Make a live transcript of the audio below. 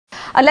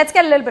Let's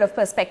get a little bit of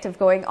perspective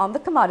going on the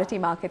commodity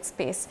market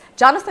space.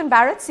 Jonathan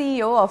Barratt,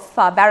 CEO of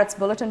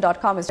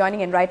barrattsbulletin.com, is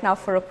joining in right now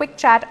for a quick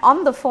chat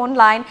on the phone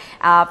line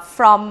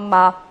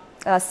from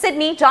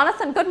Sydney.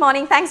 Jonathan, good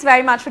morning. Thanks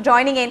very much for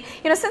joining in.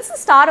 Since the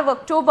start of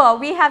October,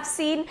 we have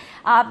seen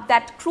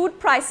that crude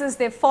prices,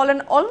 they've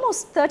fallen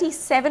almost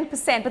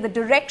 37%, but the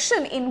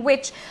direction in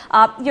which,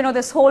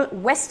 this whole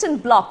Western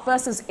bloc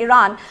versus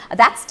Iran,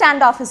 that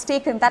standoff has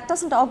taken, that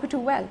doesn't augur too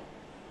well.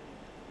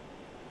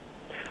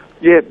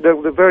 Yeah,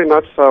 very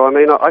much so. I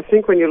mean, I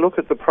think when you look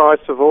at the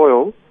price of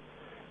oil,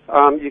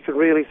 you can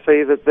really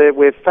see that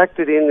we've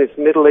factored in this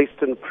Middle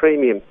Eastern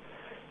premium.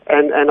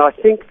 And I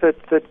think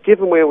that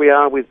given where we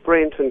are with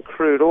Brent and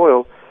crude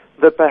oil,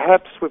 that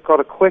perhaps we've got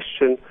to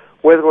question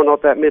whether or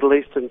not that Middle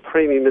Eastern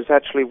premium is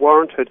actually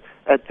warranted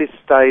at this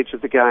stage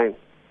of the game.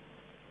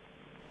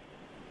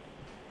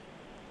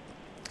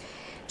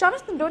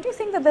 Jonathan, don't you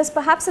think that there's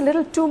perhaps a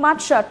little too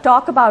much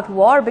talk about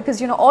war?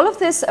 Because, all of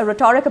this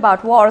rhetoric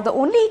about war, the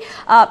only,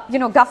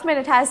 government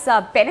it has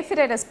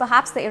benefited is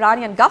perhaps the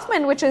Iranian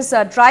government, which is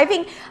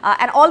driving,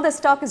 and all this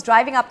talk is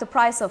driving up the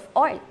price of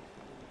oil.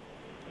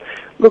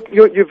 Look,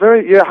 you're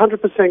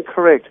 100%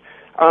 correct.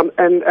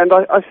 And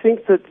I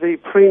think that the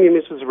premium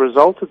is as a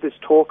result of this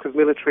talk of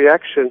military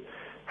action.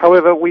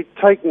 However, we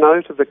take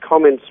note of the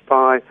comments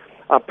by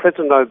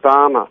President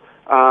Obama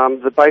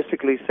that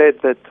basically said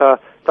that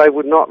they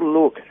would not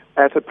look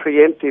at a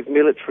preemptive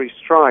military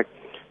strike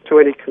to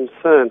any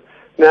concern.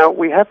 Now,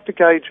 we have to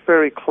gauge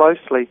very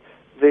closely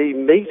the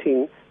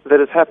meeting that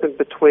has happened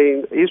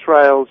between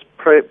Israel's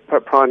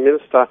Prime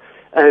Minister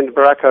and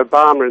Barack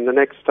Obama in the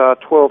next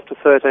 12 to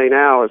 13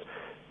 hours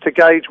to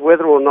gauge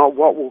whether or not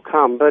what will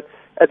come. But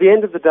at the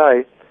end of the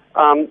day,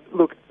 I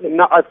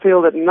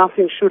feel that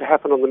nothing should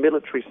happen on the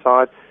military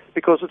side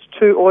because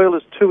oil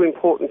is too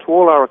important to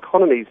all our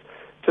economies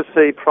to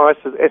see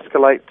prices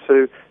escalate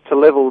to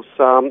levels,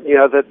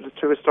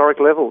 to historic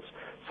levels.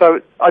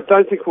 So I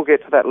don't think we'll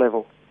get to that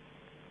level.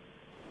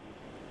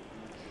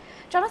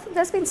 Jonathan,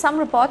 there's been some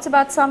reports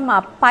about some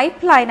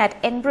pipeline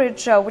at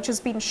Enbridge which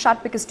has been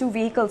shut because two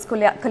vehicles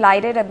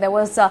collided and there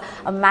was a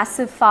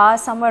massive fire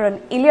somewhere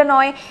in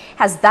Illinois.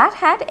 Has that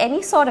had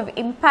any sort of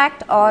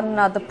impact on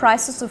the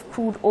prices of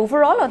crude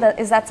overall, or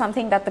is that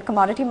something that the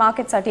commodity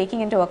markets are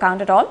taking into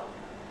account at all?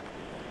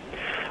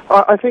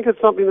 I think it's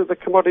something that the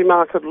commodity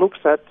market looks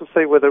at to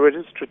see whether it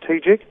is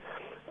strategic.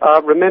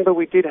 Remember,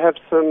 we did have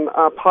some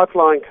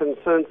pipeline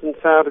concerns in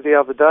Saudi the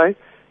other day,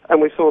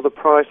 and we saw the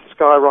price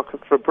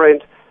skyrocket for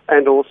Brent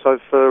and also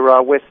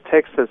for West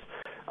Texas.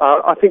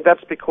 I think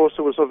that's because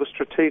it was of a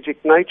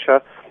strategic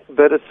nature,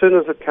 but as soon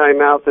as it came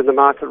out, then the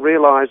market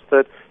realized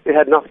that it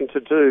had nothing to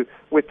do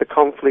with the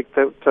conflict,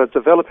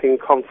 developing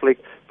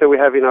conflict that we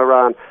have in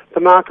Iran.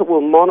 The market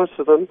will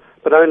monitor them,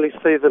 but only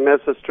see them as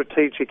a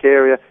strategic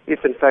area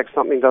if, in fact,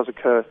 something does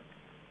occur.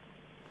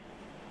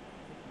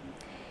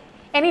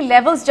 Any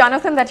levels,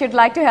 Jonathan, that you'd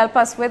like to help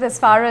us with as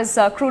far as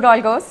crude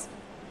oil goes?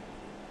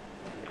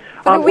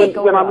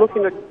 When I'm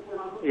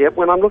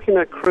looking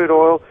at crude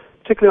oil,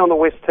 particularly on the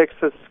West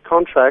Texas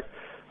contract,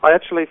 I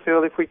actually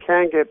feel if we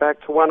can get back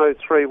to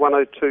 103,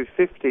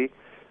 102.50,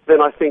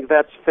 then I think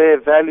that's fair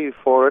value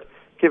for it,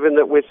 given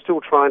that we're still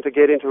trying to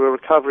get into a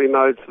recovery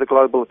mode for the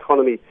global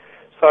economy.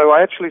 So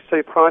I actually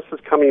see prices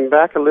coming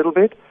back a little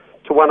bit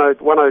to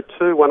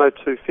 102,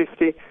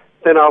 102.50,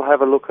 then I'll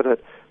have a look at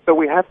it. But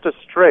we have to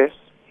stress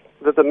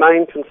that the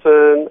main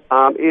concern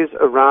is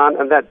Iran,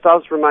 and that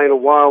does remain a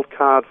wild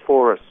card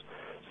for us.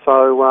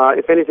 So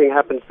if anything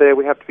happens there,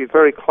 we have to be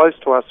very close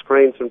to our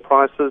screens and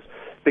prices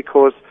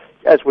because,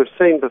 as we've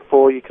seen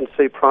before, you can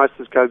see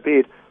prices go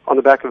bid on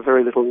the back of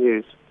very little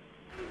news.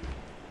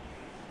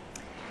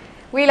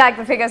 We like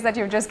the figures that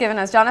you've just given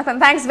us, Jonathan.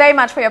 Thanks very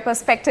much for your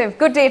perspective.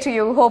 Good day to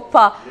you. Hope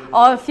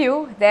all of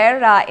you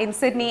there in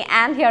Sydney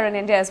and here in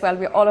India as well,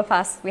 all of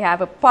us, we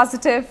have a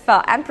positive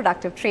and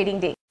productive trading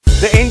day.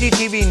 The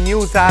NDTV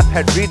News app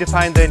had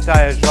redefined the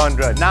entire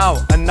genre.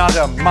 Now,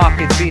 another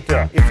market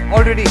beater. It's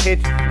already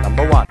hit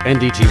 #1.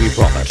 NDTV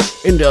Profit,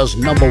 India's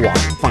 #1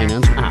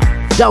 finance app.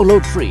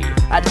 Download free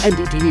at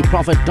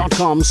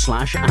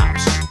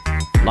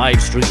ndtvprofit.com/apps.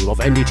 Live stream of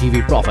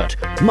NDTV Profit,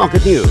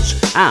 market news,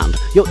 and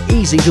your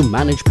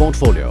easy-to-manage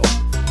portfolio.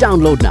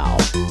 Download now,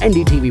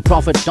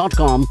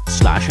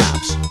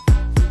 ndtvprofit.com/apps.